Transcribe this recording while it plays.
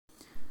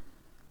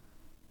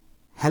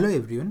Hello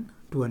everyone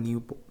to a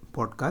new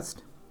podcast.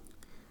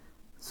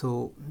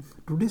 So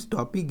today's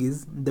topic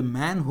is the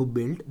man who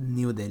built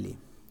New Delhi.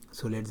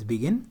 So let's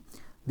begin.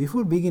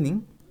 Before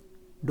beginning,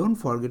 don't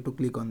forget to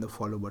click on the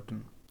follow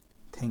button.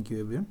 Thank you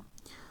everyone.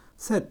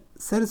 Sir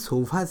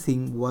Sobha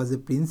Singh was a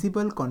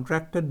principal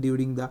contractor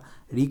during the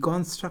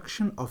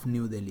reconstruction of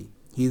New Delhi.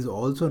 He is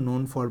also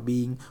known for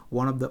being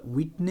one of the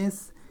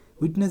witnesses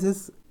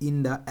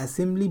in the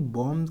assembly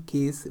bomb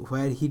case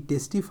where he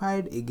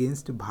testified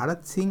against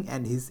Bharat Singh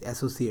and his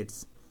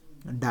associates.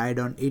 Died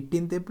on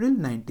 18th April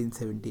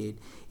 1978.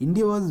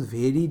 India was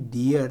very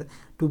dear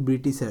to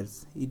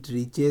Britishers. Its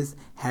riches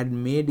had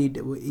made it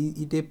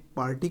a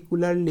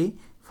particularly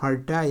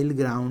fertile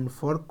ground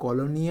for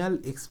colonial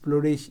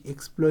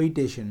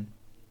exploitation.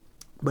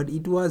 But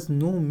it was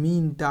no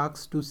mean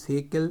task to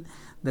shackle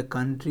the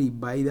country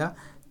by the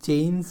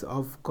chains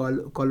of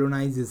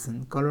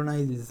colonialism.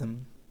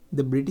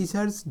 The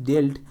Britishers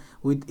dealt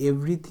with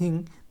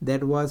everything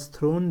that was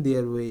thrown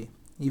their way.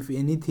 If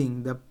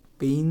anything, the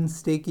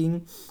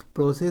painstaking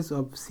process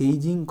of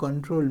sieging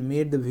control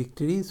made the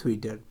victory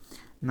sweeter.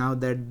 Now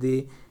that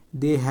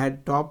they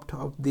had topped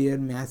up their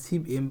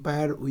massive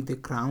empire with a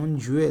crown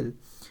jewel,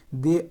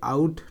 they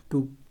out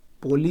to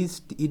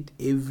polish it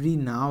every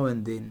now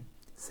and then.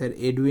 Sir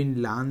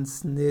Edwin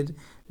Lansdale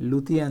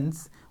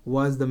Lutyens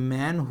was the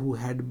man who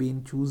had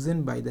been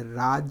chosen by the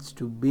Raj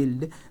to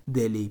build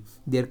Delhi,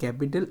 their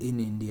capital in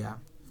India.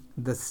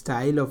 The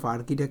style of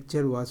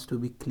architecture was to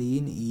be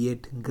clean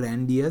yet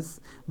grandiose,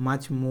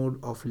 much more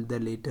of the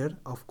latter,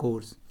 of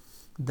course.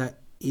 The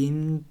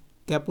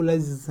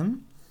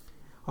encapsulation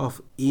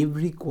of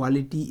every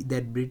quality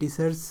that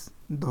Britishers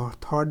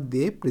thought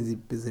they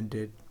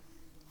presented.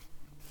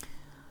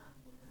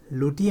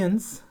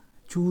 Lutyens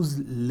chose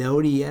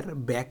Laurier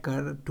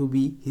Baker to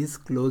be his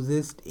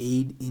closest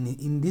aide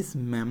in this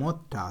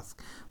mammoth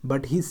task,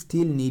 but he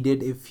still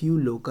needed a few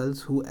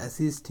locals who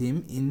assist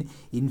him in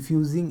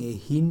infusing a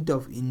hint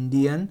of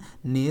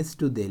Indianness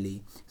to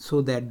Delhi,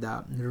 so that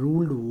the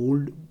ruled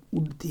world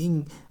would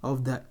think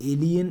of the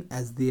alien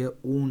as their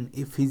own,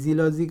 a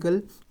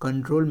physiological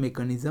control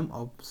mechanism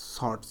of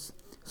sorts.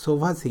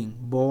 Sobha Singh,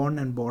 born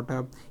and brought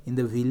up in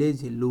the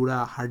village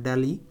Lura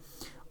Hardali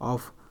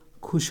of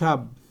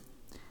Khushab,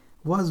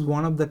 was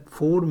one of the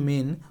four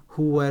men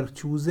who were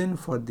chosen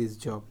for this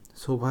job.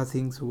 Sobha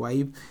Singh's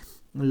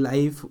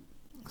life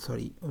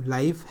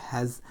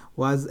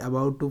was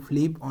about to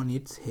flip on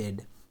its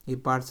head. A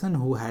person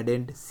who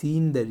hadn't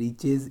seen the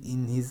riches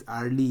in his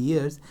early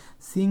years,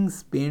 Singh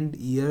spent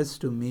years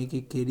to make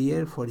a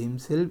career for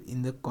himself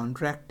in the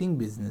contracting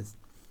business.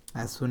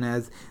 As soon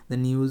as the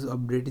news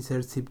of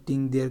Britishers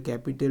shifting their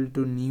capital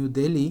to New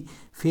Delhi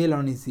fell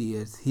on his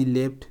ears, he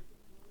left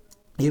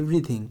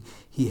everything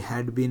he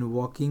had been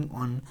working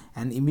on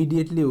and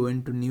immediately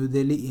went to New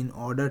Delhi in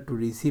order to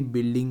receive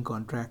building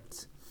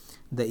contracts.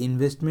 The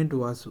investment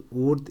was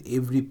worth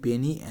every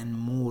penny and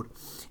more,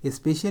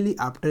 especially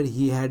after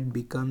he had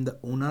become the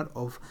owner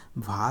of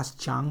vast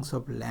chunks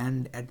of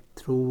land at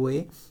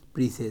throwaway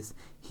prices.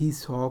 He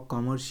saw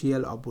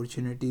commercial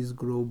opportunities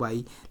grow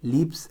by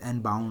leaps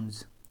and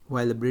bounds.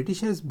 While the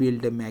Britishers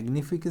built a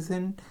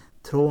magnificent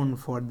throne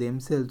for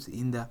themselves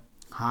in the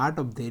heart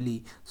of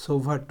Delhi,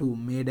 Sobha too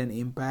made an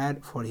empire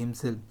for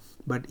himself.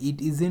 But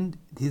it isn't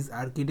his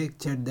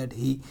architecture that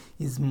he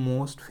is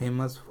most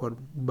famous for,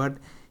 but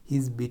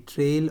his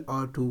betrayal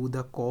or to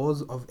the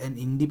cause of an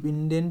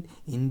independent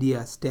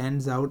India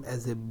stands out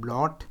as a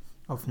blot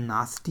of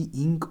nasty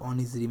ink on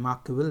his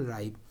remarkable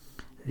life.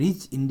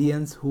 Rich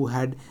Indians who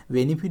had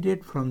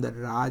benefited from the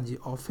Raj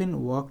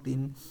often worked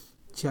in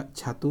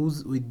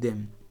chatus with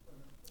them.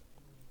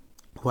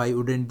 Why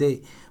wouldn't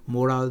they?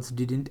 Morals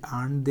didn't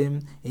earn them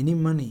any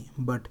money,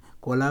 but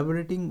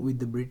collaborating with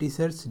the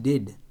Britishers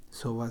did.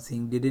 Sobha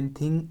Singh didn't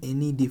think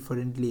any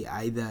differently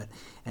either,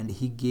 and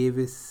he gave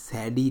a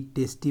saddy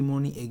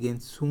testimony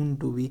against soon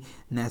to be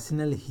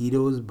national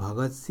heroes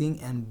Bhagat Singh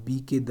and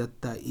B.K.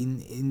 Datta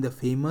in the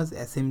famous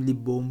assembly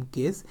bomb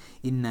case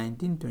in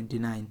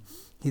 1929.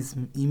 His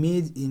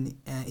image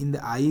in the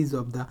eyes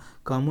of the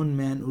common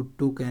man would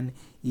took an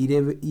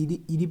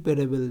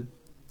irreparable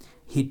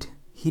hit.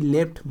 He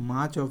left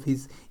much of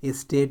his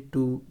estate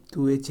to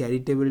a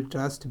charitable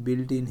trust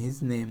built in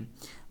his name,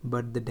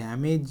 but the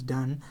damage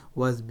done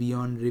was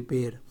beyond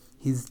repair.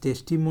 His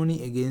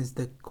testimony against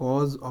the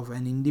cause of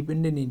an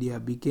independent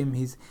India became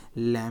his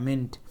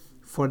lament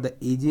for the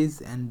ages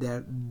and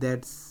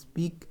that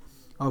speak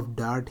of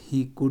dirt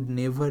he could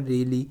never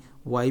really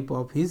wipe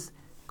off his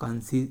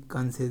conscience.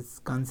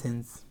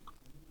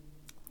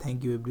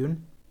 Thank you,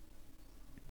 everyone.